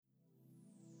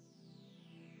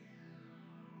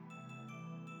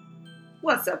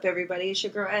What's up, everybody? It's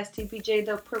your girl, STPJ,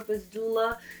 the Purpose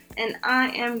Doula, and I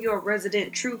am your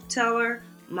resident truth teller,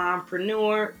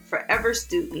 mompreneur, forever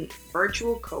student,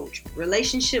 virtual coach,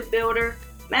 relationship builder,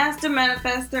 master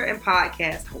manifester, and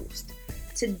podcast host.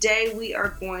 Today, we are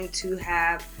going to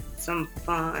have some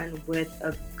fun with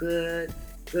a good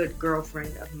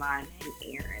girlfriend of mine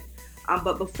named Erin.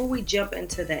 But before we jump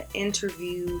into that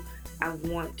interview, I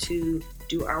want to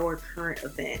do our current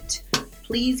event.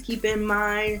 Please keep in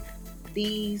mind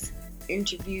these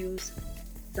interviews,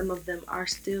 some of them are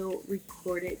still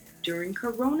recorded during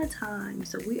Corona time.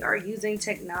 So we are using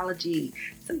technology.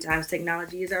 Sometimes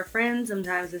technology is our friend,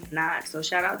 sometimes it's not. So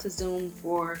shout out to Zoom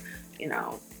for,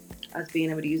 us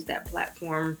being able to use that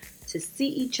platform to see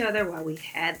each other while we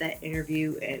had that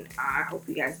interview. And I hope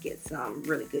you guys get some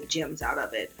really good gems out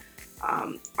of it.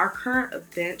 Our current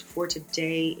event for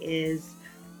today is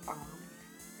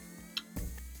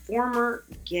former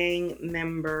gang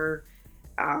member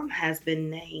has been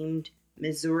named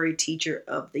Missouri Teacher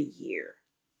of the Year.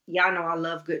 Y'all know I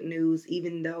love good news,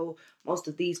 even though most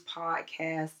of these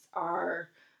podcasts are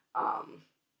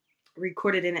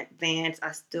recorded in advance.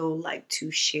 I still like to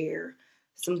share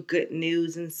some good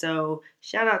news. And so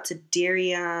shout out to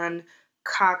Darian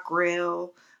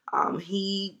Cockrell.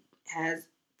 He has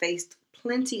faced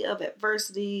plenty of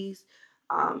adversities.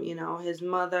 His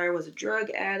mother was a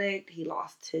drug addict. He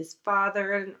lost his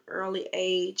father at an early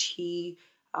age. He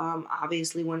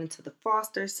obviously went into the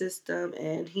foster system,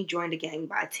 and he joined a gang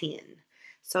by 10.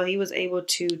 So he was able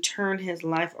to turn his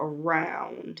life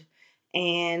around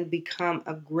and become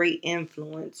a great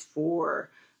influence for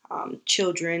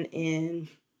children in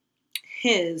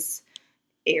his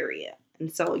area.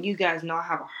 And so you guys know I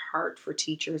have a heart for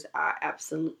teachers. I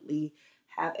absolutely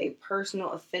have a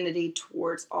personal affinity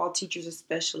towards all teachers,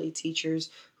 especially teachers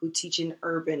who teach in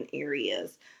urban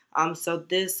areas. So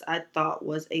this, I thought,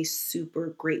 was a super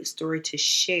great story to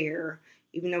share,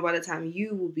 even though by the time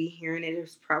you will be hearing it,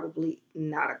 it's probably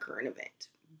not a current event.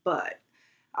 But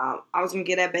I was going to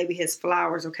get that baby his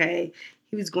flowers, okay?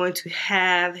 He was going to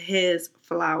have his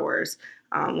flowers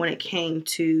when it came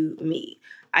to me.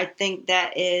 I think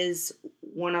that is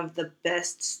one of the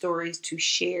best stories to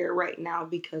share right now,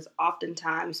 because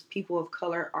oftentimes people of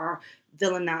color are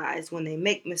villainized when they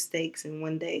make mistakes and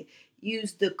when they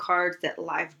use the cards that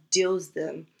life deals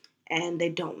them and they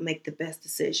don't make the best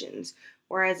decisions.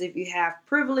 Whereas if you have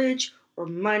privilege or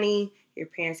money, your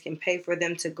parents can pay for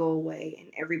them to go away,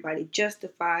 and everybody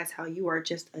justifies how you are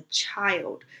just a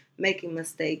child making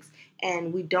mistakes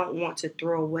and we don't want to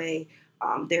throw away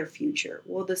their future.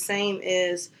 Well, the same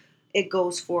is, it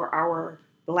goes for our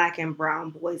Black and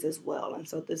brown boys as well. And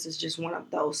so this is just one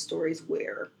of those stories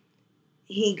where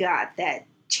he got that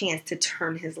chance to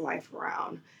turn his life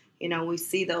around. We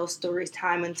see those stories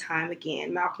time and time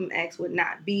again. Malcolm X would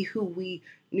not be who we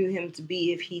knew him to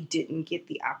be if he didn't get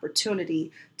the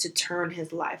opportunity to turn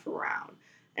his life around.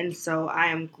 And so I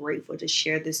am grateful to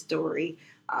share this story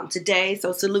today.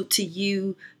 So salute to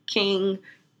you, King.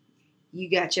 You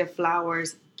got your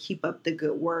flowers. Keep up the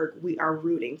good work. We are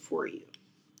rooting for you.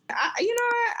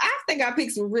 I think I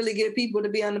picked some really good people to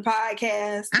be on the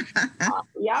podcast.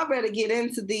 Y'all better get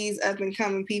into these up and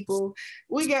coming people.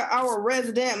 We got our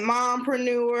resident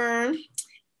mompreneur,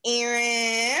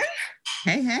 Erin.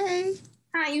 Hey.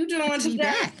 How you doing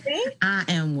today? I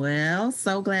am well.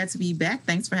 So glad to be back.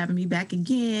 Thanks for having me back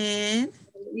again.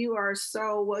 You are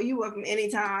so well. You welcome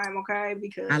anytime, okay?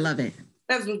 Because I love it.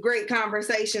 That was a great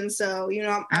conversation. So,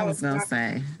 I was going to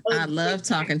say, I love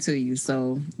talking to you.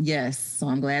 So, yes. So,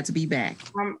 I'm glad to be back.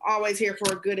 I'm always here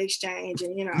for a good exchange.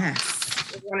 And,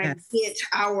 yes. we want to get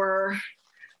our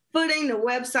footing. The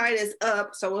website is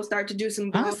up. So, we'll start to do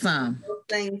some awesome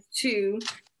things too.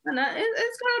 And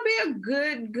it's going to be a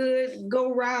good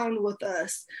go round with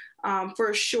us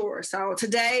for sure. So,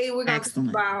 today we're going to talk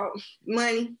about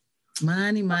money.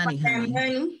 Money.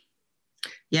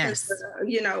 Yes.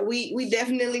 We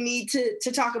definitely need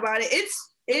to talk about it.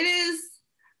 It is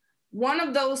one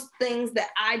of those things that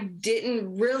I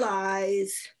didn't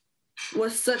realize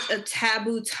was such a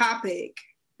taboo topic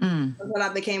until I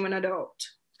became an adult.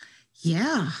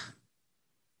 Yeah.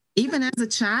 Even as a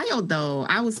child, though,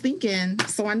 I was thinking,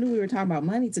 so I knew we were talking about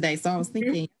money today. So I was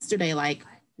thinking yesterday, like,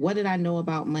 what did I know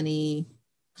about money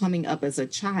coming up as a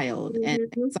child? And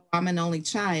so I'm an only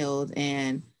child,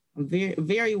 and I'm very,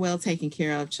 very well taken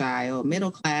care of child, middle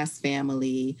class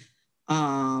family.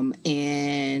 And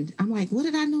I'm like, what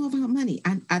did I know about money?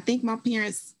 I think my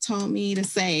parents told me to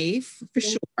save for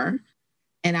sure.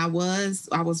 And I was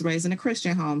raised in a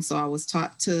Christian home. So I was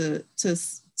taught to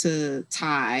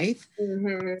tithe.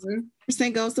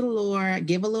 Percent goes to the Lord,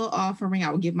 give a little offering.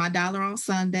 I would give my $1 on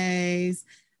Sundays.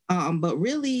 But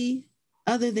really,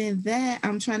 other than that,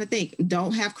 I'm trying to think.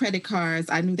 Don't have credit cards.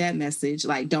 I knew that message.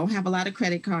 Like, don't have a lot of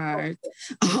credit cards.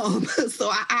 So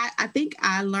I think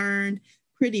I learned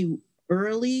pretty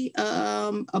early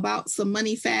about some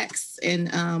money facts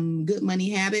and good money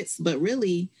habits. But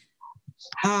really,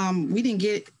 we didn't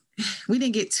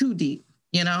get too deep,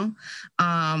 you know.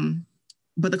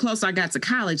 But the closer I got to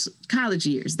college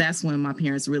years, that's when my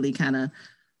parents really kind of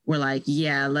were like,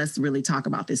 yeah, let's really talk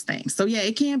about this thing. So yeah,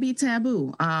 it can be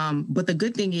taboo. But the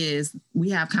good thing is we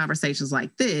have conversations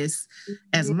like this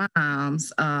as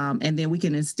moms, and then we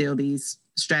can instill these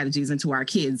strategies into our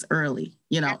kids early,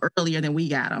 you know, earlier than we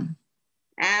got them.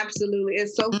 Absolutely.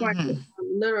 It's so funny.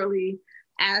 Literally,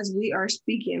 as we are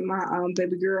speaking, my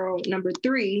baby girl number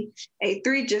 3,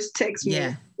 A3, just texted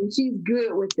me, and she's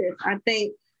good with this. I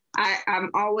think I'm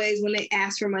always, when they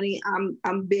ask for money,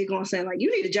 I'm big on saying, like,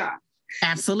 you need a job.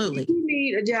 Absolutely. You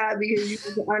need a job because you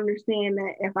need to understand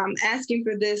that if I'm asking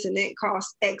for this and it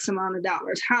costs X amount of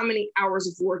dollars, how many hours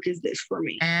of work is this for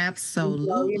me?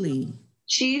 Absolutely. So,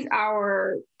 she's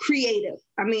our creative.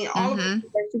 I mean, all of us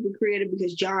are super creative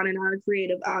because John and I are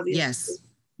creative, obviously. Yes.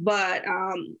 But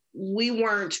we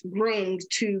weren't groomed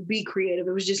to be creative.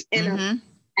 It was just in us.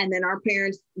 And then our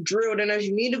parents drilled in us,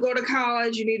 you need to go to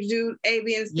college, you need to do A,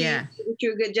 B, and C, get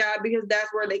you a good job, because that's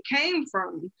where they came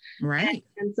from. Right.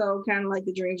 And so kind of like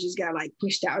the dreams just got like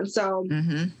pushed out. And so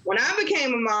when I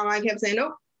became a mom, I kept saying,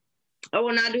 nope, I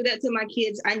will not do that to my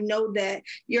kids. I know that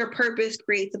your purpose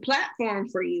creates a platform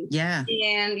for you. Yeah.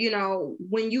 And, you know,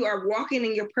 when you are walking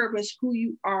in your purpose, who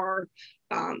you are,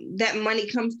 that money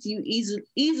comes to you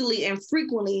easily and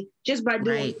frequently just by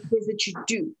doing the things that you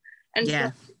do. And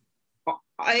so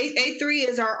A3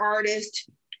 is our artist.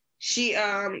 She,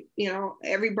 you know,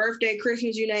 every birthday,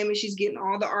 Christmas, you name it, she's getting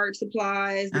all the art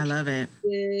supplies. I love it.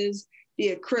 The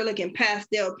acrylic and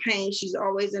pastel paint. She's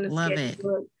always in a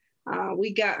sketchbook.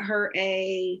 We got her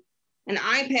an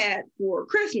iPad for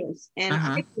Christmas, and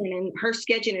her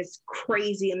sketching is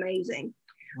crazy amazing.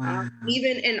 Wow.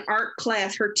 Even in art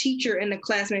class, her teacher and the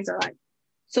classmates are like,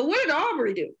 so what did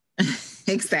Aubrey do?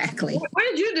 Exactly. What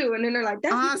did you do? And then they're like,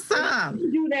 that's awesome.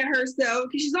 She do that herself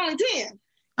because she's only 10.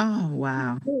 Oh,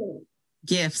 wow.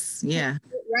 Gifts. Yeah.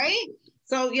 Right?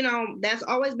 So, you know, that's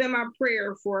always been my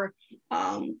prayer for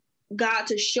God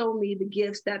to show me the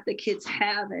gifts that the kids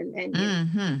have and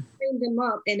bring them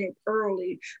up in it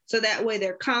early. So that way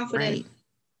they're confident. Right.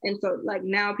 And so, like,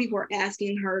 now people are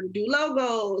asking her to do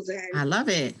logos and I love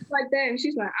it like that. And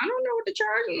she's like, I don't know what to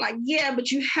charge. I'm like, yeah, but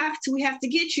we have to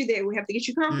get you there. We have to get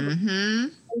you comfortable.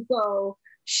 And so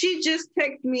she just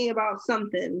texted me about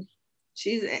something.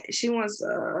 She wants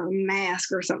a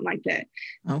mask or something like that.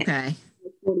 Okay.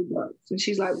 $40. And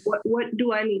she's like, what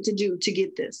do I need to do to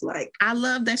get this? Like, I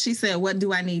love that she said, what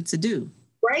do I need to do?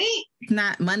 Right?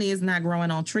 Money is not growing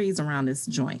on trees around this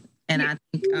joint. And I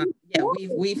think,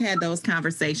 we've had those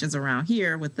conversations around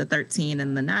here with the 13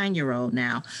 and the 9-year-old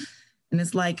now. And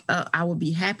it's like, I would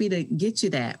be happy to get you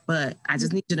that, but I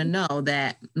just need you to know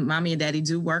that mommy and daddy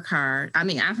do work hard. I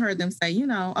mean, I've heard them say, you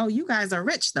know, oh, you guys are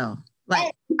rich though.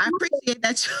 Like, I appreciate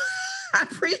that. I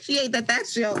appreciate that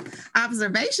that's your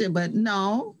observation, but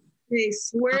no. They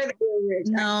swear that we're rich.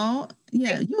 No.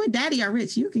 Yeah, you and daddy are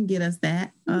rich. You can get us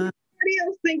that. Nobody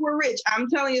else think we're rich. I'm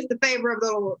telling you, it's the favor of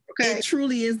the Lord. Okay. It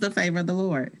truly is the favor of the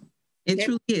Lord. It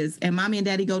truly is. And mommy and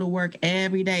daddy go to work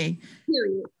every day.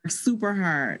 Period. Super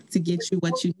hard to get you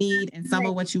what you need and some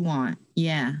of what you want.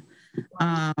 Yeah.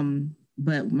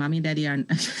 But mommy and daddy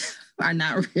are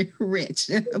not rich.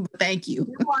 Thank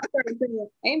you.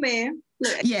 Amen.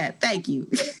 Yeah, thank you.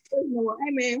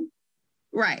 Amen.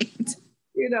 Right.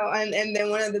 You know, and then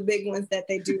one of the big ones that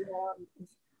they do,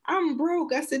 I'm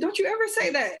broke. I said, don't you ever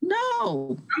say that.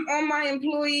 No. I'm on my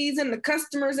employees and the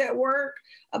customers at work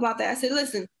about that. I said,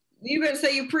 listen, you better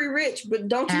say you're pre-rich, but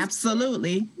don't you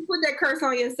absolutely put that curse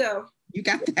on yourself. You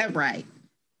got that right.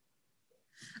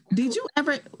 Did you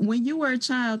ever, when you were a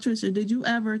child, Trisha,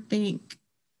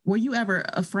 were you ever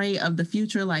afraid of the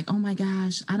future? Like, oh my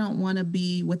gosh, I don't want to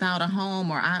be without a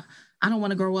home, or I don't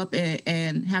want to grow up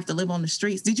and have to live on the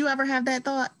streets. Did you ever have that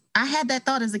thought? I had that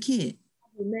thought as a kid.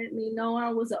 Let me know I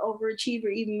was an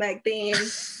overachiever even back then.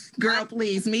 Girl,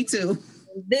 please, me too.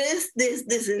 This,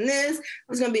 and this. I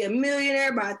was going to be a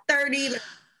millionaire by 30.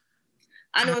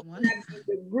 I know I have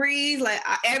degrees. Like,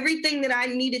 everything that I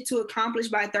needed to accomplish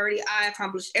by 30, I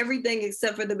accomplished everything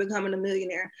except for the becoming a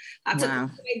millionaire. I took a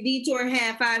detour and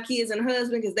had 5 kids and a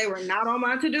husband because they were not on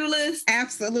my to-do list.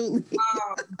 Absolutely.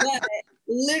 But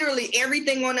literally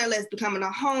everything on that list: becoming a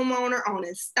homeowner,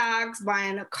 owning stocks,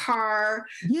 buying a car.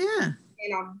 Yeah.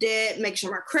 Paying off debt, make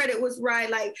sure my credit was right.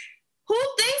 Like, who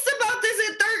thinks about this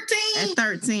at 13? At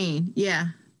 13, yeah.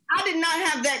 I did not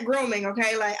have that grooming,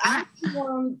 okay? Like,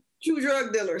 I'm two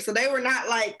drug dealers, so they were not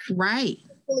like right.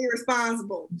 fully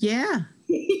responsible. Yeah.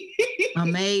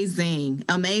 Amazing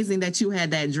that you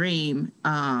had that dream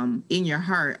in your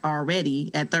heart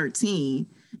already at 13.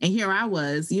 And here I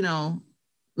was, you know,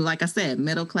 like I said,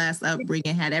 middle class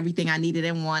upbringing, had everything I needed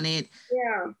and wanted.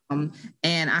 Yeah.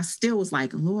 And I still was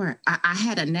like, Lord, I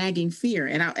had a nagging fear.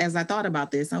 And as I thought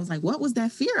about this, I was like, what was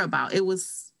that fear about? It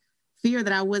was fear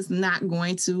that I was not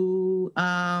going to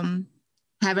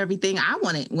have everything I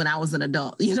wanted when I was an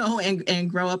adult, you know, and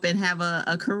grow up and have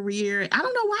a career. I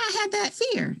don't know why I had that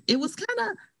fear. It was kind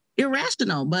of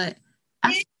irrational, but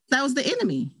that was the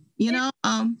enemy, you know.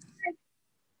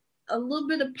 A little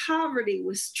bit of poverty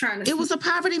was trying to. It was a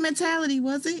poverty mentality,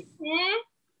 was it? Yeah.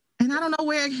 And I don't know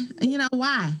where, you know,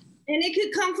 why. And it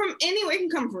could come from anywhere. It can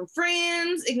come from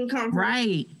friends. It can come from, right.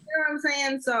 You know what I'm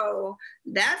saying? So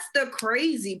that's the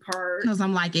crazy part. Because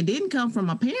I'm like, it didn't come from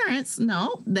my parents.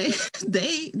 No, they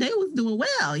was doing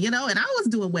well, you know, and I was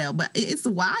doing well. But it's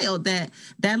wild that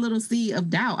little seed of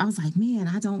doubt. I was like, man,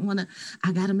 I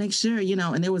got to make sure, you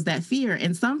know, and there was that fear.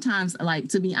 And sometimes, like,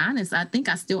 to be honest, I think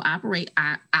I still operate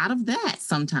out of that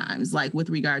sometimes, like with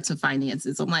regard to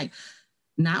finances. I'm like,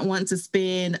 not wanting to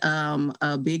spend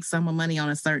a big sum of money on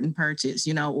a certain purchase,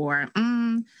 you know, or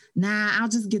I'll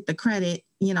just get the credit.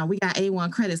 You know, we got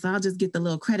A1 credit, so I'll just get the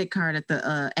little credit card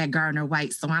at Gardner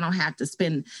White, so I don't have to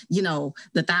spend, you know,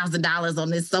 the $1,000 on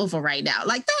this sofa right now.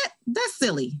 Like that's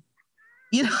silly.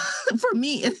 You know, for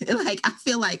me, like I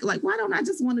feel like why don't I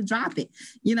just want to drop it?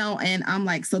 You know, and I'm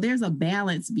like, so there's a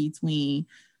balance between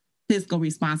fiscal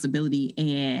responsibility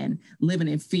and living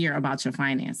in fear about your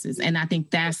finances. And I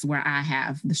think that's where I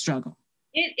have the struggle.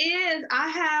 It is. I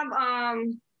have,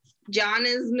 John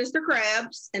is Mr.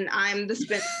 Krabs and I'm the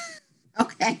spender.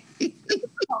 Okay.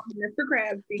 Mr.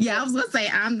 Krabs. Yeah, I was going to say,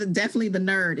 I'm definitely the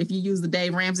nerd. If you use the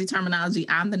Dave Ramsey terminology,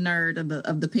 I'm the nerd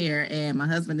of the pair and my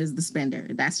husband is the spender.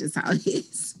 That's just how it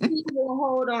is. He will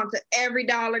hold on to every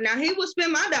dollar. Now he will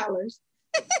spend my dollars.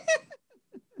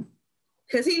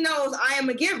 Because he knows I am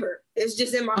a giver. It's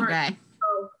just in my heart. Okay.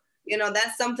 So, you know,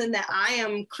 that's something that I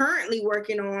am currently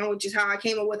working on, which is how I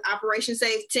came up with Operation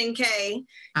Save 10K.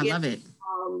 I love it.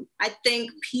 I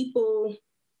think people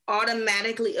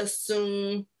automatically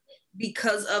assume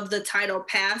because of the title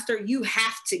pastor, you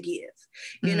have to give.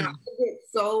 You know, I get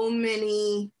so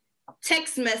many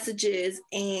text messages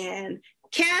and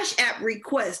Cash App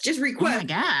requests. Just request. Oh my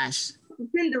gosh.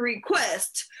 Send a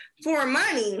request for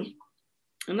money.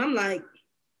 And I'm like,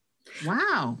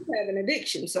 wow. You have an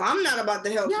addiction, so I'm not about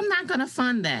to help you. I'm not going to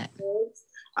fund that.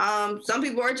 Some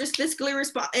people are just fiscally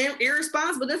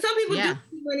irresponsible. Then some people do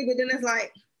money, but then it's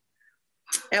like,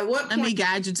 at what point? Let me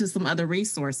guide you to some other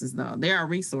resources, though. There are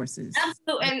resources.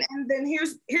 Absolutely. And then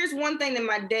here's one thing that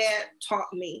my dad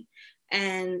taught me.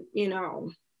 And, you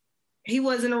know, he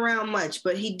wasn't around much,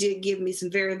 but he did give me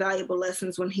some very valuable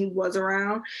lessons when he was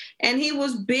around. And he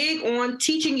was big on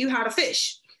teaching you how to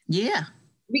fish. Yeah.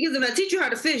 Because if I teach you how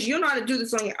to fish, you'll know how to do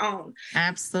this on your own.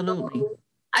 Absolutely. So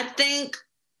I think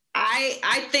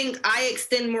I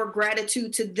extend more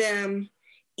gratitude to them,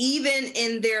 even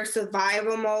in their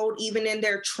survival mode, even in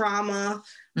their trauma.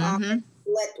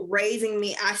 Raising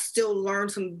me, I still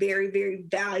learned some very, very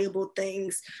valuable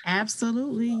things.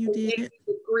 Absolutely, you did.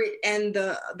 The grit and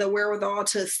the wherewithal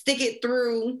to stick it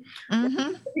through.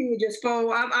 People just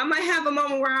fall. I might have a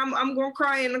moment where I'm gonna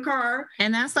cry in the car,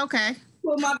 and that's okay.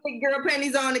 Put my big girl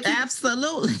panties on.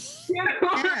 Absolutely.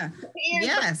 Yeah.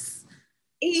 Yes.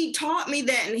 He taught me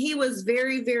that, and he was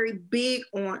very, very big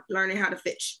on learning how to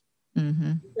fish.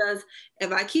 Because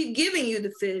if I keep giving you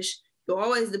the fish, you'll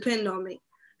always depend on me.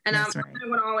 And I'm not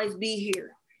going to always be here.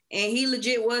 And he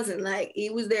legit wasn't. Like, he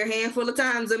was there a handful of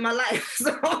times in my life.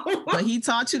 So. But he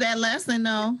taught you that lesson,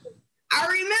 though. I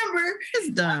remember.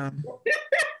 Wisdom.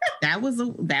 that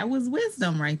was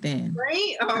wisdom right then.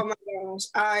 Right? Oh my gosh.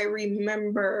 I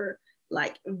remember,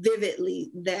 like, vividly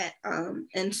that.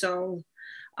 And so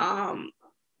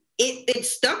it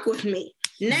stuck with me.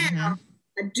 Now,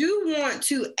 I do want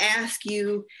to ask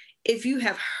you if you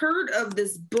have heard of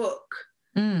this book.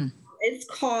 It's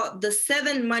called The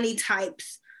 7 Money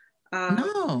Types.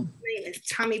 No. His name is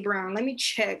Tommy Brown. Let me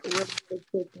check real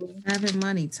quickly. 7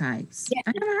 Money Types. Yeah.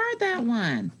 I never heard that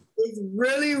one. It's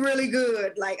really, really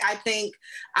good. Like, I think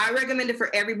I recommend it for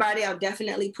everybody. I'll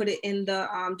definitely put it in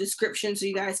the description so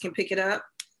you guys can pick it up.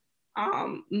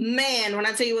 Man, when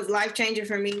I tell you it was life-changing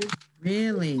for me.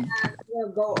 Really?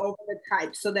 I'll go over the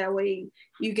types so that way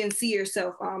you can see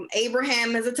yourself.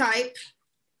 Abraham is a type.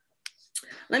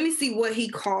 Let me see what he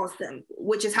calls them,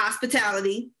 which is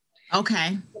hospitality.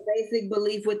 Okay. The basic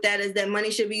belief with that is that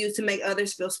money should be used to make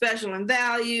others feel special and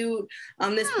valued.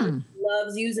 This person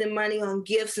loves using money on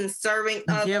gifts and serving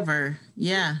others. Giver.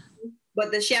 Yeah.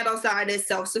 But the shadow side is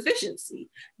self-sufficiency.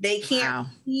 They can't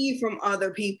receive from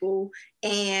other people,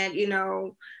 and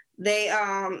they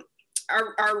are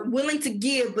willing to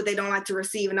give, but they don't like to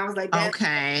receive. And I was like,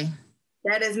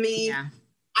 that is me. Yeah.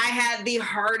 I had the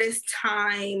hardest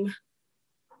time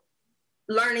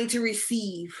learning to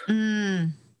receive.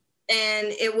 And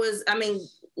it was,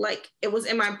 it was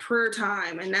in my prayer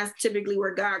time, and that's typically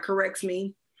where God corrects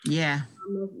me. Yeah.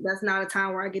 That's not a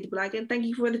time where I get to be like, and thank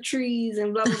you for the trees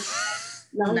and blah, blah, blah.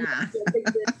 No, nah.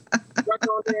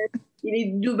 You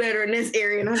need to do better in this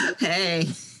area. And I'm like, hey.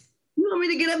 You want me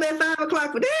to get up at 5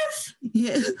 o'clock for this?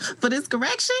 Yeah. For this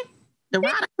correction? The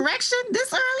right correction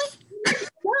this early? I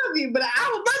love you, but I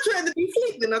would much rather be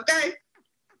sleeping, okay?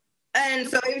 And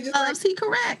so he was just loves, he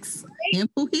corrects him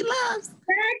who he loves.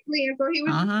 Exactly. And so he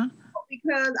was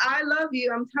because I love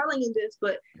you, I'm telling you this,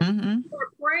 but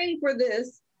you're praying for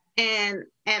this, and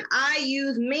I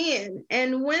use men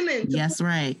and women to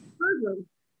right. Them,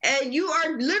 and you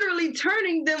are literally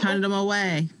turning them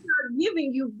away. I'm not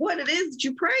giving you what it is that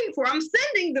you're praying for. I'm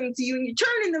sending them to you, and you're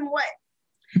turning them away.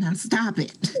 Now stop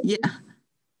it. Yeah.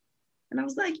 And I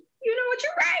was like, you know what,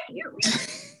 you're right. You're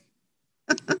right.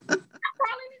 I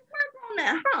probably need to work on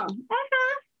that, huh?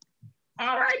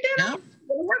 All right, then I'm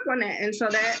gonna work on that. And so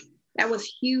that was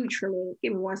huge for me.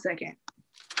 Give me 1 second.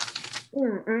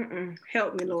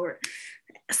 Help me, Lord.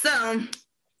 So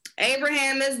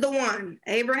Abraham is the one.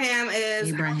 Abraham.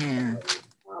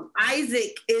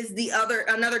 Isaac is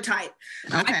another type.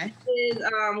 Okay. Isaac is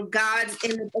God's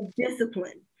image of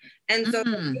discipline. And so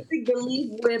the basic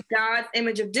belief with God's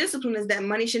image of discipline is that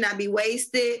money should not be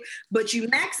wasted, but you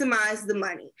maximize the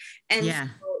money. And so,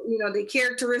 the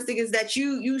characteristic is that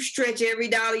you stretch every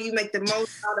dollar, you make the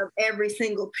most out of every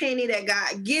single penny that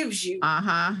God gives you.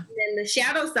 And then the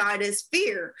shadow side is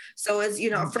fear. So it's,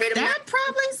 afraid of that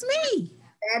probably is me.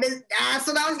 That's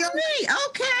what I was going to say.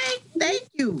 Okay. Thank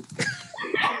you.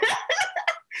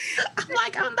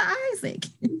 I'm the Isaac.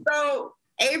 So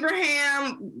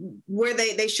Abraham, where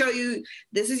they show you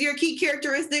this is your key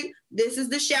characteristic, this is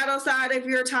the shadow side of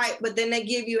your type, but then they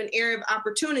give you an area of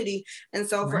opportunity. And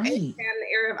so for Abraham,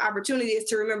 the area of opportunity is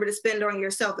to remember to spend on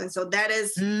yourself. And so that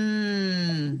is for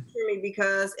me,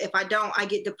 because if I don't, I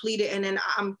get depleted, and then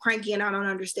I'm cranky and I don't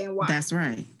understand why. That's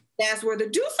right. That's where the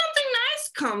do something nice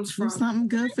comes from. Do something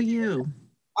good for you.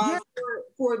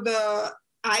 For the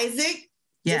Isaac.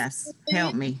 Yes,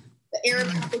 help me. The area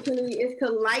of opportunity is to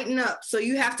lighten up. So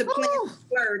you have to plan to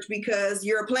splurge because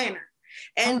you're a planner.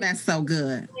 And that's so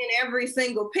good. In every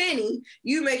single penny,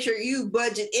 you make sure you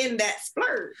budget in that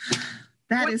splurge.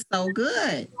 That is so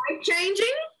good. Life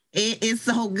changing? It is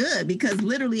so good because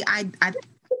literally I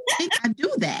think I do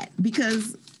that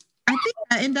because I think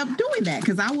I end up doing that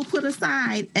because I will put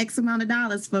aside X amount of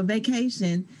dollars for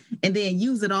vacation and then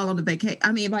use it all on the vacation.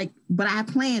 But I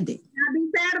planned it. Not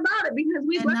be sad about it because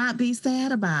not be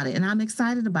sad about it. And I'm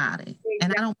excited about it. Exactly.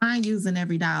 And I don't mind using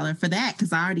every dollar for that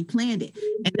because I already planned it.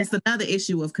 And it's another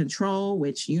issue of control,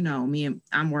 which,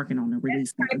 I'm working on the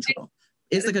release of control.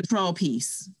 It's the control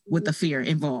piece with the fear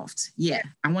involved. Yeah.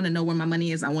 I want to know where my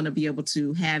money is. I want to be able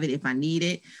to have it if I need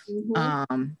it.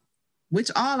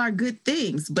 Which all are good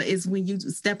things, but it's when you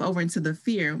step over into the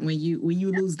fear, when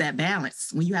you lose that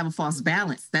balance, when you have a false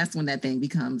balance, that's when that thing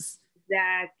becomes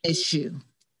issue.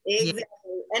 Exactly. Yeah.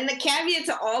 And the caveat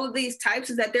to all of these types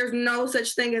is that there's no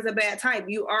such thing as a bad type.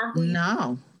 You are who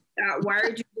God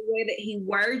wired you the way that he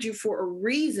wired you for a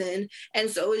reason. And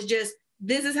so it's just,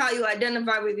 this is how you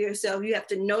identify with yourself. You have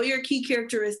to know your key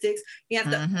characteristics. You have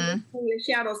to understand your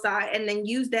shadow side and then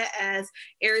use that as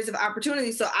areas of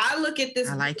opportunity. So I look at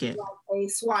this like a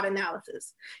SWOT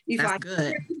analysis. You find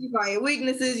your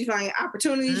weaknesses, you find your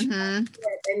opportunities, and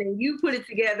then you put it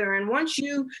together. And once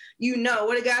you know,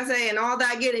 what did God say? And all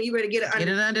that getting, you better get an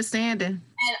understanding.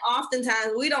 And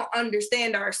oftentimes we don't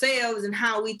understand ourselves and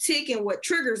how we tick and what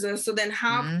triggers us. So then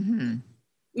how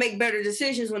make better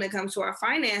decisions when it comes to our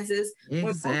finances.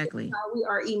 Exactly. How we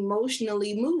are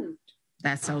emotionally moved.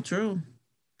 That's so true.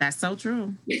 It's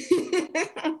the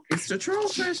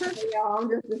truth, Trisha. I'm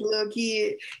just this little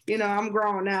kid. I'm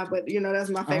grown now, but that's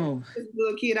my favorite. This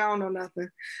little kid, I don't know nothing.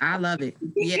 I love it.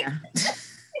 Yeah.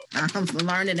 I'm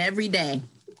learning every day.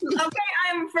 Okay, I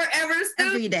am forever student.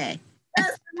 Every day.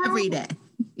 Every day.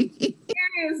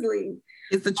 Seriously.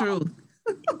 It's the truth.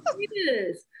 It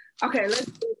is. Okay, let's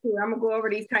do it. I'm gonna go over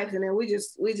these types and then we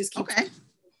just keep. Okay,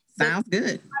 sounds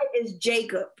good. Type is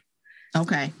Jacob.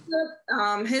 Okay.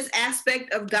 His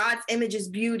aspect of God's image is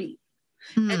beauty.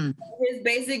 And his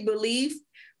basic belief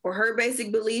or her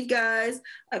basic belief, guys,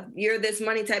 of you're this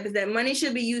money type, is that money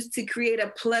should be used to create a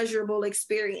pleasurable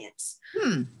experience.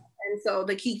 And so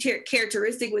the key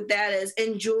characteristic with that is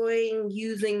enjoying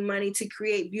using money to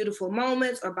create beautiful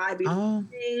moments or buy beautiful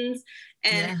things.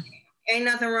 And ain't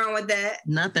nothing wrong with that.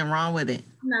 Nothing wrong with it.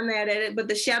 I'm not mad at it. But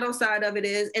the shadow side of it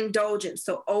is indulgence.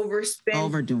 So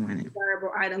overdoing it.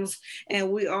 Desirable items.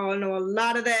 And we all know a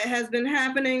lot of that has been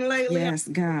happening lately. Yes,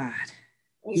 God.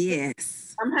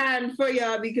 Yes. I'm hiding for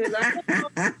y'all because I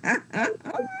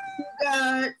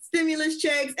got stimulus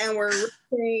checks and we're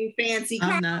paying fancy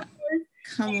cars.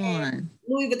 Come on.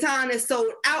 Louis Vuitton is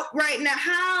sold out right now.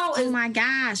 Oh my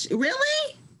gosh.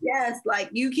 Really? Yes, like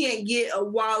you can't get a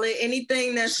wallet,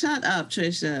 anything that's... Shut up,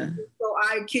 Trisha. So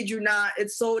I kid you not,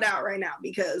 it's sold out right now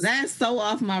because... That's so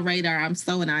off my radar. I'm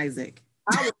so an Isaac.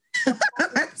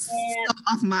 That's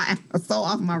so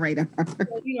off my radar.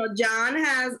 You know, John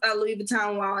has a Louis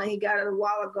Vuitton wallet. He got it a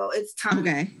while ago. It's time.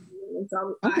 Okay.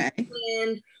 So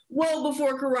and well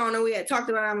before Corona, we had talked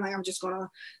about it. I'm like,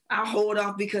 I'll hold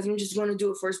off because I'm just gonna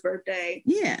do it for his birthday.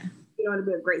 Yeah. You know, it'll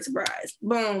be a great surprise.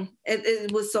 Boom.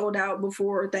 It was sold out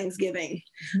before Thanksgiving.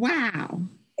 Wow.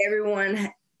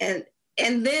 Everyone and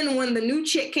then when the new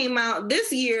chick came out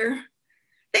this year,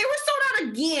 they were sold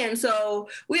out again. So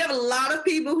we have a lot of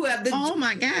people who have the... Oh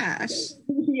my gosh.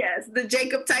 Yes, the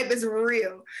Jacob type is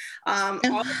real. All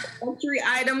the luxury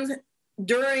items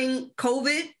during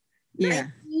COVID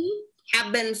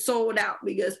have been sold out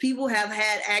because people have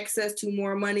had access to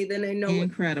more money than they know.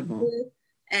 Incredible.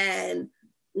 And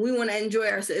we want to enjoy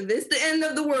ourselves. If it's the end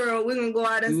of the world, we're going to go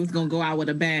out and... We was going to go out with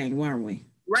a bang, weren't we?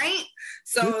 Right?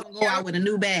 So... we go out with a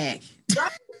new bag.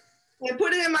 Right? And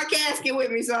put it in my casket with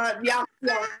me, so y'all.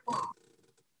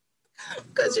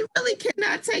 Because you really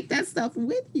cannot take that stuff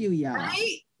with you, y'all.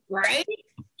 Right.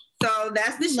 So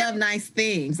that's the love nice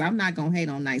things. I'm not gonna hate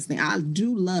on nice things. I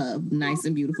do love nice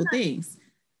and beautiful things,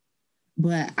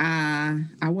 but I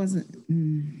wasn't.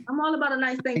 I'm all about a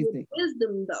nice thing with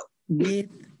wisdom, though. With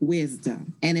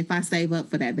wisdom, and if I save up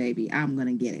for that baby, I'm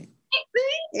gonna get it.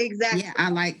 Exactly. Yeah,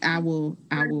 I will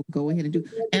go ahead and do.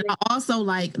 And I also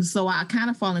so I kind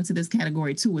of fall into this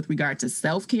category too with regard to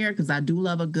self-care because I do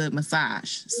love a good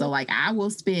massage. So like I will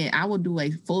do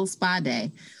a full spa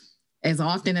day as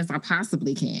often as I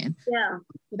possibly can. Yeah.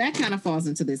 So that kind of falls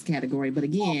into this category. But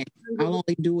again, I'll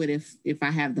only do it if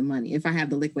I have the money, if I have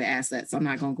the liquid assets. I'm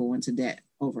not gonna go into debt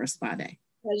over a spa day.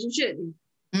 As you shouldn't.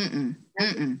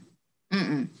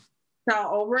 So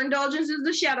overindulgence is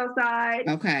the shadow side.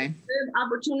 Okay. The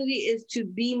opportunity is to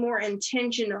be more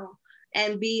intentional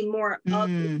and be more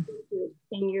in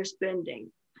your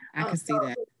spending. I can see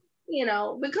that. You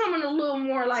know, becoming a little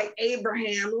more like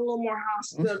Abraham, a little more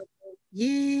hospitable.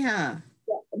 Yeah.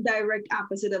 Direct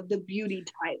opposite of the beauty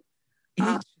type.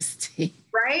 Interesting.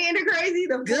 Right? Isn't it crazy?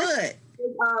 Good.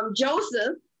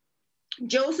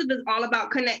 Joseph is all about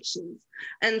connections.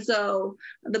 And so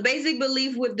the basic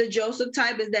belief with the Joseph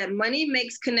type is that money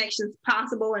makes connections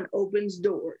possible and opens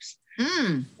doors.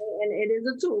 And it is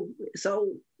a tool.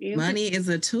 So money is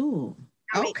a tool.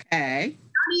 Okay.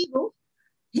 Not evil.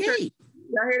 Hey.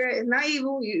 Y'all hear that? It's not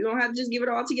evil. You don't have to just give it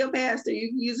all to your pastor. You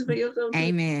can use it for yourself.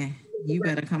 Amen. You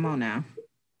better come on now.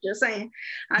 Just saying.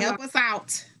 Help us out.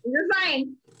 Just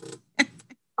saying.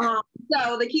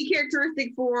 So the key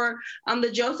characteristic for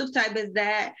the Joseph type is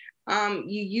that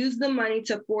you use the money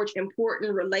to forge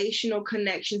important relational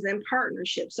connections and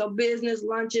partnerships. So business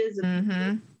lunches,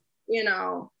 you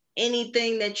know,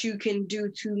 anything that you can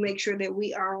do to make sure that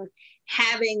we are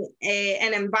having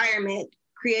an environment,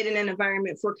 creating an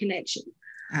environment for connection.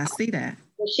 I see that.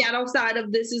 The shadow side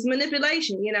of this is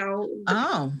manipulation, you know.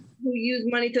 Who use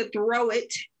money to throw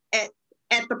it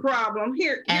at the problem.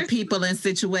 At people and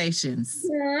situations.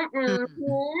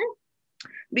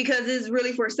 Because it's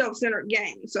really for self-centered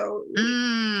gain. So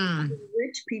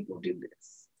rich people do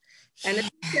this. And it's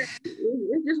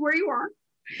just where you are.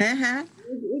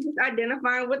 It's just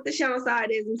identifying what the shadow side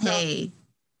is. And so, hey.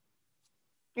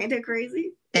 Ain't that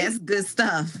crazy? That's good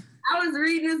stuff. I was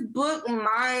reading this book,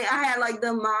 I had like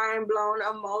the mind blown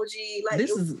emoji. Like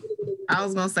I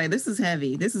was gonna say, this is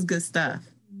heavy. This is good stuff.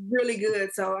 Really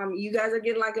good. So you guys are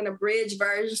getting like an abridged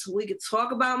version so we could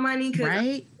talk about money.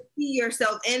 Right. See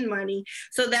yourself in money.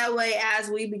 So that way, as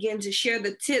we begin to share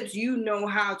the tips, you know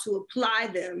how to apply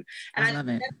them. And I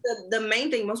think that's the main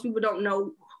thing. Most people don't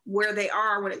know where they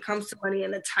are when it comes to money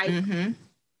and the type of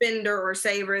spender or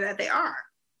saver that they are.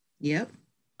 Yep.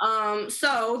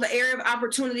 So the area of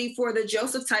opportunity for the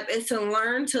Joseph type is to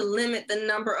learn to limit the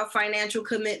number of financial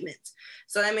commitments.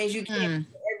 So that means you can't do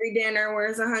every dinner where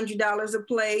it's $100 a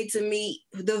plate to meet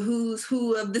the who's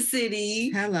who of the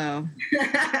city. Hello.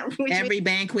 Which Every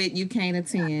banquet you can't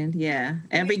attend. Yeah.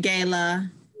 Every gala.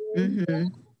 Mm-hmm.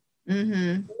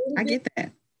 Mm-hmm. I get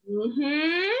that.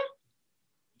 Mm-hmm.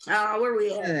 Where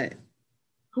we at? Good.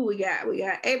 Who we got? We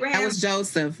got Abraham. That was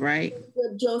Joseph, right?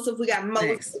 Joseph. We got Moses.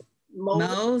 Next.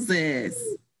 Moses.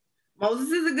 Moses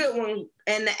is a good one.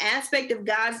 And the aspect of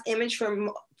God's image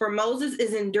for Moses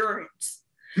is endurance.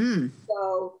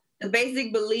 So the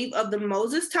basic belief of the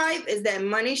Moses type is that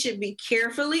money should be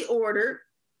carefully ordered.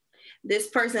 This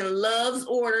person loves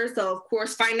order. So, of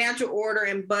course, financial order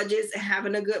and budgets and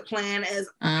having a good plan is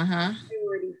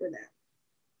priority for them.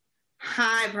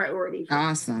 High priority.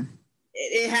 Awesome.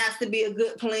 It has to be a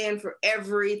good plan for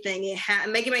everything.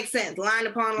 Make it make sense. Line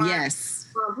upon line. Yes.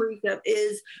 Upon precept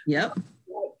is. Yep.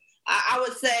 I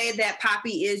would say that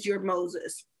Poppy is your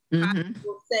Moses. Poppy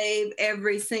will save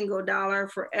every single dollar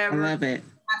forever. I love it. It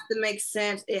has to make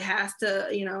sense. It has to,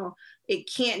 it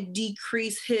can't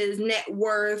decrease his net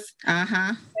worth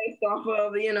based off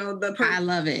of, the person. I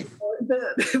love it.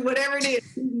 Whatever it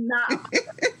is, not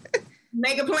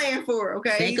make a plan for it,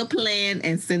 okay? Make a plan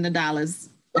and send the dollars.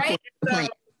 Right? So,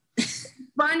 it's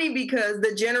funny because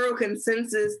the general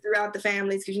consensus throughout the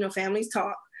families, because families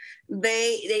talk,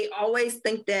 they always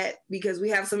think that because we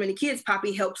have so many kids,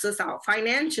 Poppy helps us out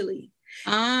financially.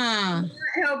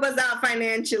 Help us out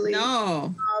financially.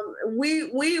 No.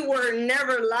 We were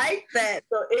never like that.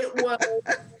 So it was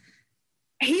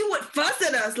he would fuss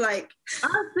at us like,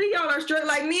 I see y'all are straight.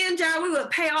 Like me and John, we would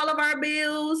pay all of our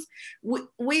bills.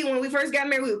 We when we first got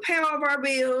married, we would pay all of our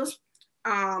bills.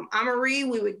 Marie,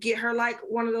 we would get her like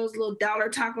one of those little dollar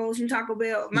tacos from Taco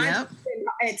Bell. Mine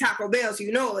at Taco Bell, so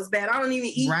it was bad. I don't even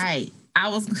eat. Right. I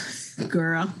was,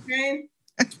 girl. Okay.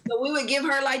 So we would give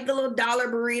her like the little dollar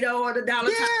burrito or the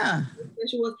dollar taco.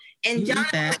 And John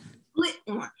would split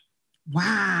one.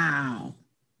 Wow.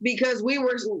 Because we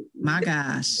were, my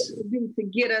gosh, to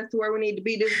get us to where we need to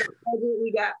be.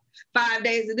 We got 5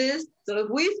 days of this. So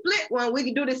if we split one, we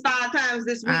can do this 5 times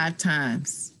this week. 5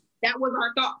 times. That was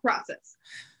our thought process.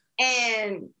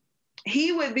 And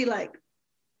he would be like,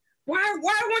 why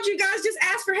won't you guys just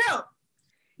ask for help?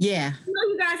 Yeah.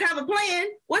 You guys have a plan.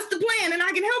 What's the plan? And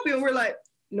I can help you. And we're like,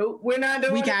 nope, we're not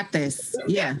doing it. We got this.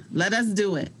 Yeah. Let us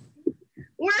do it.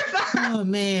 We're fine. Oh,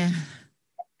 man.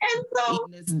 And so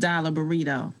eating this dollar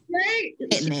burrito. Right.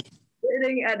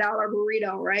 Eating a dollar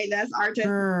burrito, right? That's our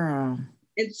girl.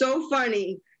 It's so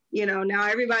funny. Now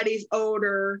everybody's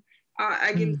older.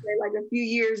 I can say like a few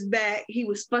years back, he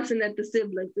was fussing at the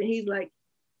siblings and he's like,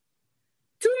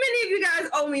 too many of you guys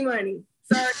owe me money.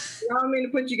 Sorry, I don't mean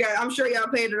to put you guys, I'm sure y'all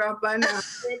paid it off by now.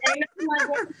 Ain't nothing like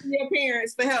going to your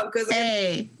parents for help because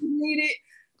if you need it,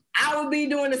 I would be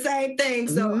doing the same thing.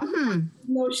 So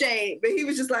no shade. But he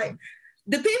was just like,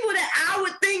 the people that I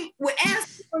would think would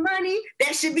ask for money,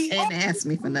 that should be and ask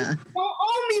me for none. Don't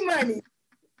owe me money.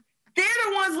 They're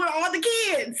the ones with all the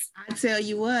kids. I tell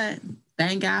you what,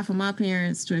 thank God for my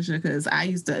parents, Trisha, because I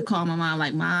used to call my mom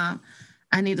like, Mom,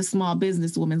 I need a small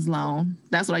businesswoman's loan.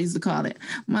 That's what I used to call it.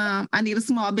 Mom, I need a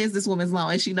small businesswoman's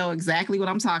loan. And she know exactly what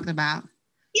I'm talking about.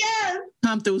 Yeah.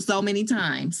 Come through so many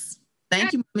times.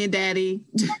 Thank you, Mommy and Daddy.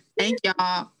 Thank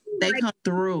y'all. They come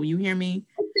through. You hear me?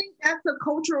 I think that's a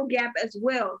cultural gap as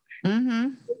well.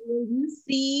 When you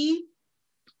see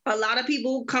a lot of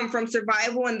people come from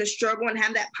survival and the struggle and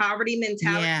have that poverty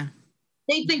mentality,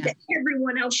 they think that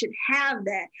everyone else should have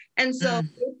that. And so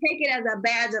they take it as a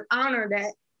badge of honor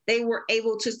that they were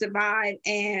able to survive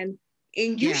and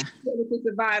you should be able to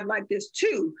survive like this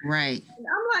too. Right. And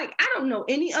I'm like, I don't know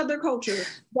any other culture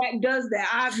that does that.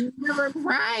 I've never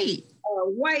a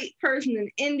white person, an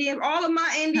Indian, all of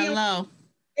my Indian,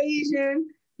 Asian,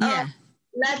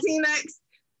 Latinx.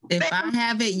 If I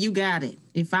have it, you got it.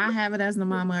 If I have it as the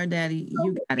mama or daddy,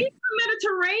 you got it.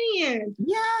 Mediterranean.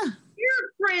 Yeah.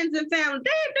 Your friends and family,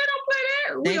 they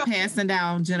don't play that. They passing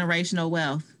down generational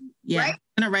wealth. Yeah. Right?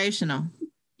 Generational.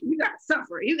 You got to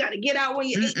suffer. You got to get out when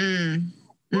you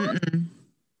Huh?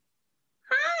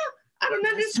 I don't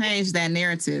know. Let's change that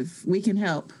narrative. We can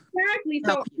help. Exactly.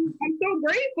 So I'm so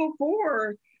grateful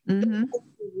for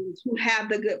those who have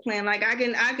the good plan. Like I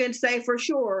can say for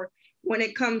sure when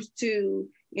it comes to,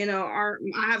 I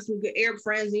have some good Arab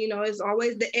friends, it's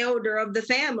always the elder of the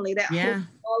family that holds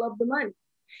all of the money.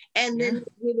 And then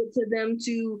give it to them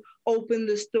to open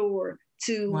the store,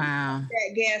 to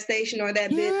that gas station or that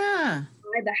business,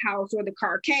 buy the house or the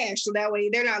car cash. So that way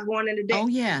they're not going into debt. Oh,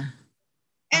 yeah.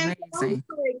 And so like,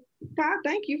 God,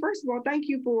 thank you. First of all, thank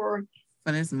you for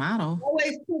this model.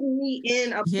 Always putting me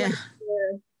in a place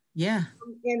where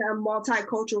in a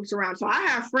multicultural surround. So I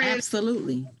have friends.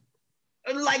 Absolutely.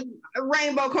 like a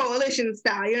rainbow coalition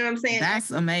style. You know what I'm saying?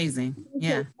 That's amazing.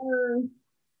 Yeah.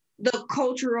 The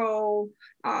cultural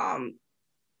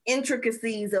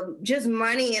intricacies of just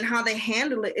money and how they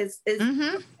handle it is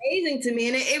amazing to me,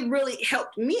 and it really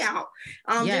helped me out.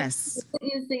 Yes,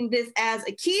 witnessing this as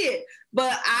a kid,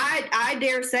 but I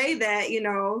dare say that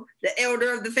the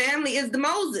elder of the family is the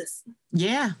Moses.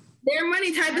 Yeah, their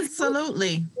money type is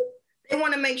absolutely. They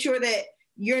want to make sure that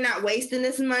you're not wasting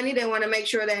this money. They want to make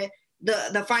sure that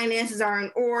the finances are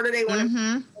in order. They want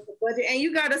to budget, and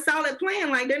you got a solid plan.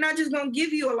 Like they're not just going to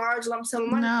give you a large lump sum of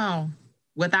money. No,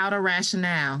 without a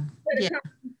rationale. Yeah,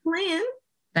 plan.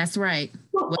 That's right.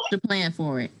 What's the plan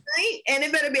for it? Right, and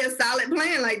it better be a solid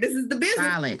plan. Like this is the business.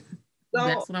 Solid. So,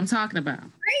 that's what I'm talking about.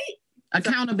 Right.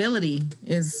 Accountability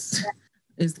is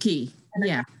key. And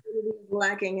yeah.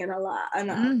 Lacking in a lot.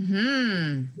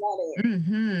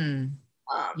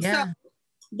 Yeah. So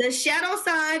the shadow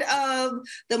side of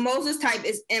the Moses type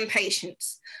is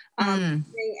impatience. Being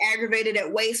aggravated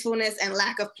at wastefulness and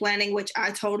lack of planning, which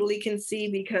I totally can see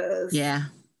because the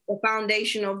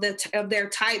foundation of their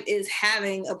type is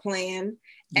having a plan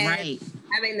and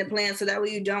having the plan so that way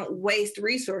you don't waste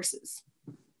resources.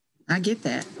 I get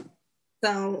that.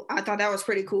 So I thought that was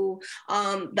pretty cool.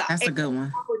 That's a good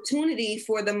one. Opportunity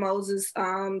for the Moses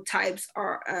types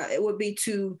it would be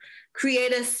to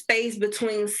create a space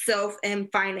between self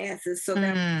and finances so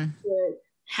that we could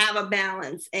have a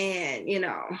balance and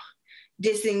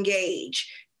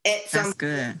disengage at some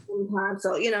time.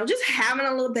 So just having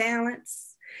a little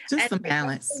balance. Just some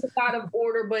balance. Out of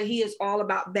order, but he is all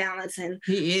about balance, and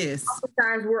he is.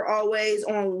 Sometimes we're always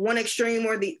on one extreme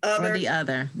or the other.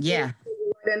 Yeah.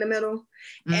 In the middle.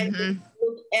 And when you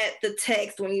look at the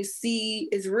text, when you see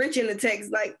it's rich in the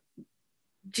text, like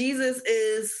Jesus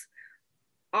is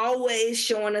always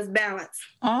showing us balance.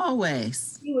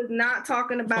 Always. He was not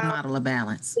talking about a model of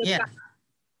balance. Yeah.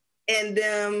 And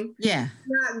them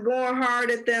not going hard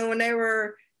at them when they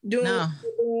were doing what they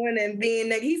were doing and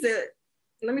being like, he said,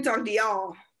 let me talk to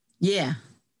y'all. Yeah.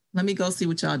 Let me go see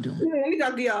what y'all doing. Let me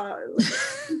talk to y'all.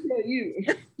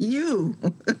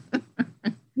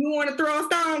 You want to throw a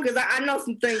stone? Because I know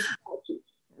some things about you.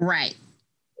 Right.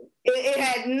 It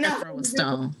had nothing throw a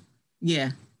stone.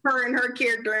 Yeah. Her and her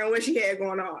character and what she had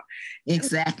going on.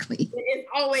 Exactly. It's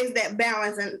always that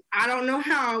balance. And I don't know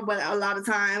how, but a lot of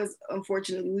times,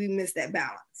 unfortunately, we miss that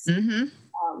balance.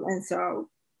 And so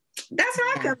that's where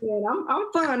I come in.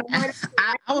 I'm fun.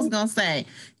 I was going to say, it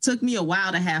took me a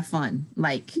while to have fun,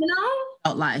 like,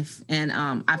 about life. And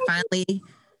I finally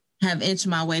have inched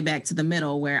my way back to the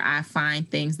middle where I find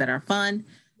things that are fun.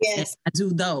 Yes. I do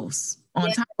those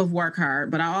on top of work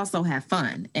hard, but I also have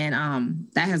fun. And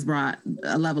that has brought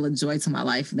a level of joy to my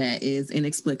life that is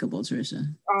inexplicable, Trisha.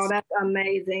 Oh, that's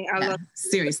amazing. I love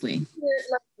seriously.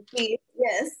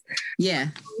 Yes. Yeah.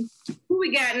 Who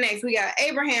we got next? We got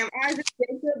Abraham, Isaac,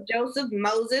 Jacob, Joseph,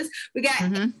 Moses. We got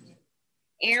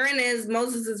Aaron is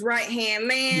Moses' right-hand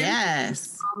man.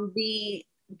 Yes. The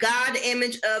God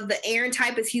image of the Aaron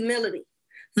type is humility.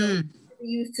 So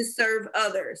used to serve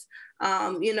others.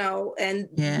 And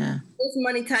this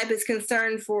money type is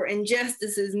concerned for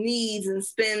injustices, needs, and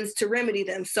spends to remedy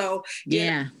them. So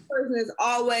this person is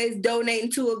always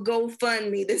donating to a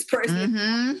GoFundMe. This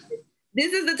person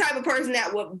this is the type of person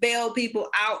that would bail people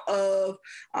out of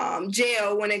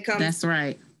jail when it comes That's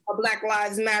right. a Black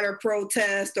Lives Matter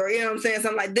protest or, what I'm saying?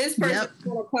 Something like this person is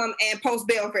going to come and post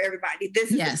bail for everybody.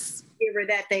 This is the giver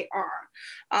that they are.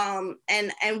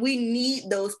 And we need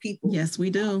those people. Yes, we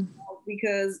do.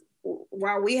 Because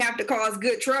while we have to cause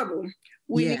good trouble,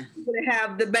 we need to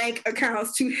have the bank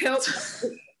accounts to help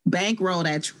bankroll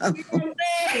that trouble.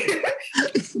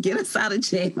 Get us out of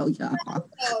jail, y'all.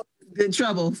 Good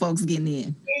trouble, folks getting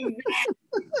in.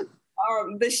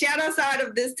 The shadow side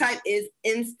of this type is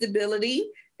instability.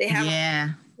 They have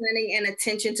planning and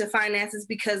attention to finances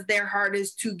because their heart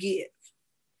is to give.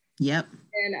 Yep.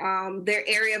 And their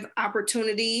area of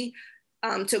opportunity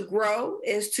to grow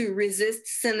is to resist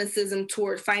cynicism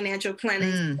toward financial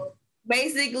planning. So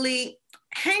basically,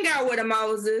 hang out with a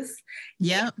Moses.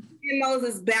 Yep. And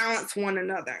Moses balance one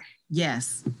another.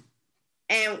 Yes.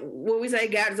 And what we say,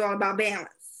 God is all about balance.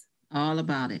 All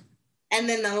about it. And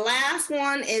then the last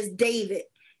one is David.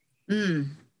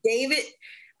 David,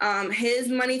 his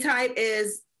money type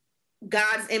is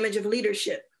God's image of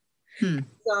leadership.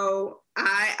 So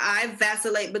I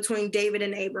vacillate between David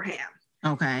and Abraham.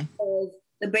 Okay.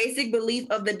 The basic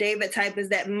belief of the David type is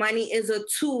that money is a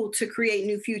tool to create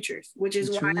new futures, which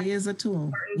is why it is a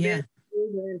tool. Yeah.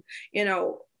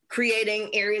 And, creating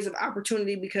areas of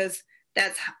opportunity because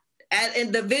that's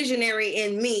and the visionary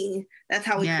in me. That's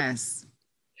how we. Yes.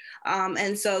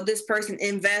 And so this person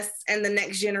invests in the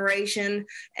next generation,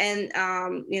 and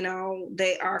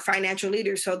they are financial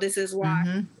leaders. So this is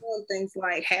why things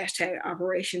like hashtag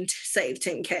Operation Save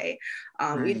 10K.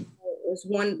 It's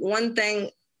one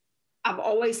thing. I've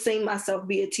always seen myself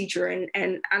be a teacher,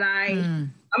 and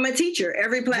I'm a teacher.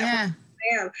 Every platform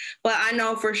I am, but I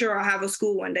know for sure I'll have a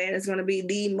school one day, and it's going to be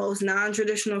the most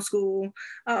non-traditional school.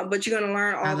 But you're going to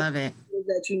learn all the things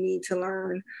that you need to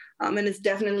learn, and it's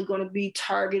definitely going to be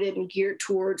targeted and geared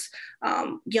towards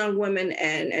young women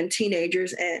and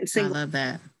teenagers and single. I love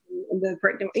that. The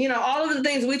pregnant, all of the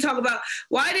things we talk about.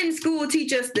 Why didn't school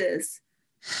teach us this?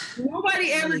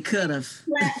 Nobody ever could have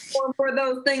platform for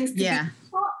those things to be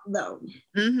taught, though.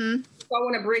 So I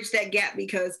want to bridge that gap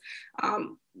because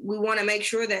we want to make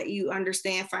sure that you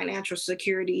understand financial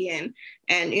security and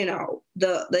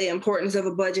the importance of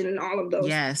a budget and all of those.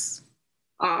 Yes.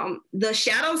 The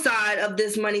shadow side of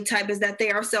this money type is that they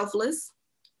are selfless,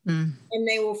 and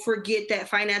they will forget that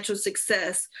financial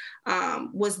success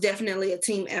was definitely a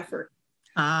team effort.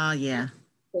 Yeah.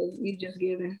 So you just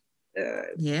giving.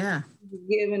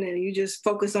 Giving and you just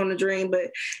focus on the dream, but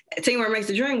teamwork makes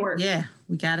the dream work. Yeah,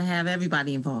 we got to have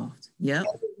everybody involved. Yep.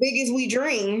 As big as we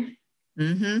dream,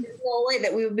 there's no way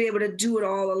that we would be able to do it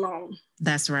all alone.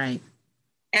 That's right.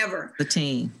 Ever. The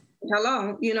team.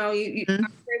 Hello, I pray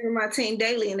for my team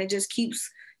daily, and it just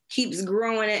keeps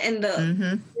growing in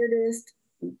the weirdest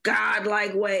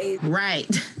godlike way. Right.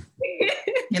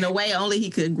 In a way, only he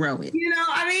could grow it.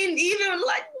 Even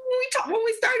like when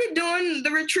we started doing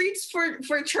the retreats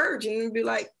for church, and we'd be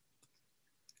like,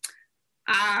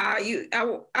 I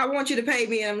want you to pay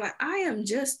me. And I'm like, I am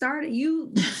just starting.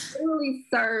 You literally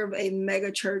serve a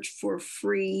mega church for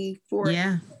free for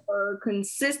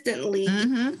consistently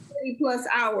 30+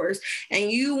 hours,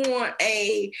 and you want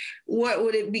what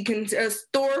would it be, a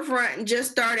storefront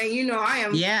just starting? I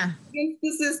am against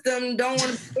the system, don't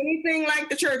want to be anything like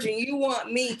the church, and you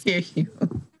want me to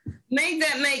make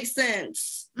that make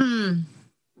sense. And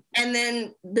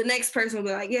then the next person will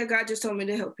be like, yeah, God just told me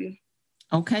to help you.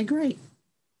 Okay, great.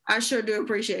 I sure do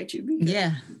appreciate you.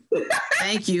 Yeah.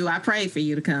 Thank you. I prayed for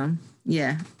you to come.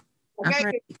 Yeah.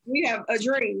 Okay. We have a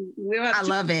dream. I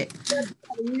love it. We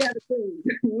have a dream.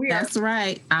 That's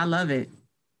right. I love it.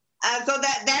 So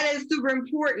that is super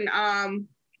important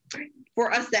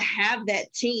for us to have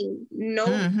that team.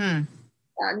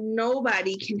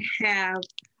 Nobody can have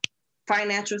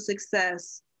financial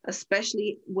success,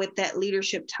 especially with that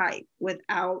leadership type,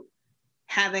 without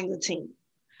having a team.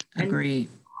 Agreed.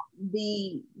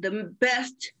 The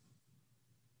best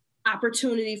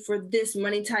opportunity for this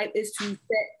money type is to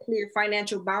set clear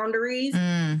financial boundaries.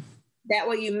 That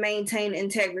way you maintain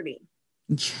integrity.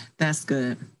 That's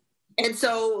good. And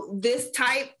so this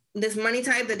money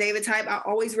type, the David type, I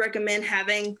always recommend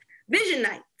having vision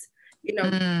nights. You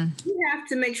have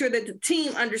to make sure that the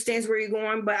team understands where you're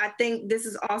going, but I think this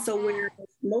is also where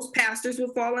most pastors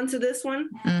will fall into this one.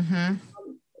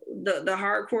 The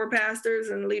hardcore pastors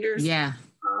and leaders. Yeah.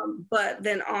 But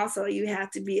then also you have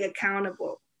to be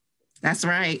accountable. That's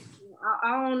right.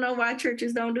 I don't know why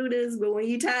churches don't do this, but when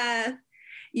you tithe,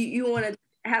 you want to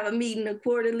have a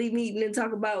quarterly meeting, and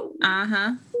talk about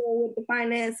with the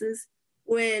finances.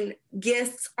 When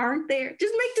guests aren't there,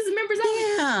 just make this members only.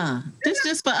 Yeah, it's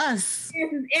just for us.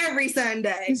 Every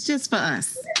Sunday. It's just for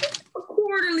us. A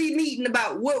quarterly meeting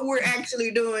about what we're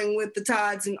actually doing with the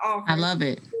tithes and offerings. I love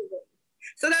it.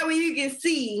 So that way you can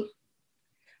see,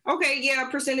 a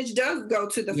percentage does go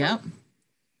to the fund.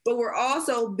 But we're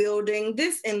also building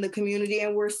this in the community,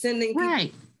 and we're sending people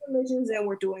missions, and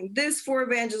we're doing this for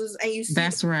evangelists, and you see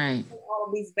that's right. All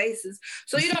of these bases.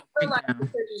 So you don't feel like the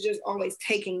church is just always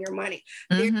taking your money.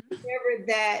 There's never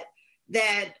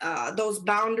that those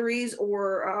boundaries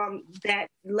or that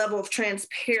level of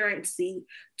transparency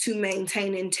to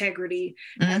maintain integrity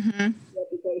and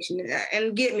reputation.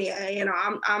 And get me,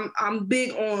 I'm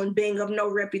big on being of no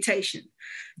reputation.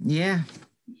 Yeah,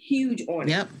 huge on it.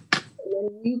 Yep.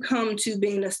 When you come to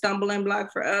being a stumbling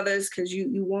block for others because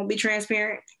you won't be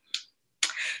transparent,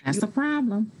 that's a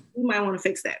problem. You might want to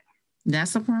fix that.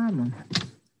 That's a problem.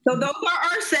 So those are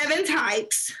our 7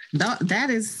 types.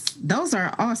 Those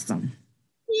are awesome.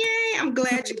 Yay, I'm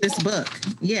glad you this book.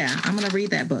 Yeah, I'm gonna read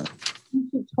that book. You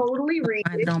should totally read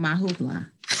it on my Hoopla.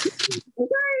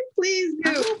 Okay, please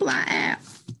do. My Hoopla app.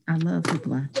 I love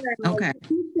Hoopla. Okay,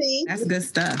 that's good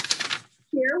stuff.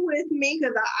 Share with me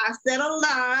because I said a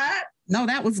lot. No,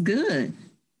 that was good.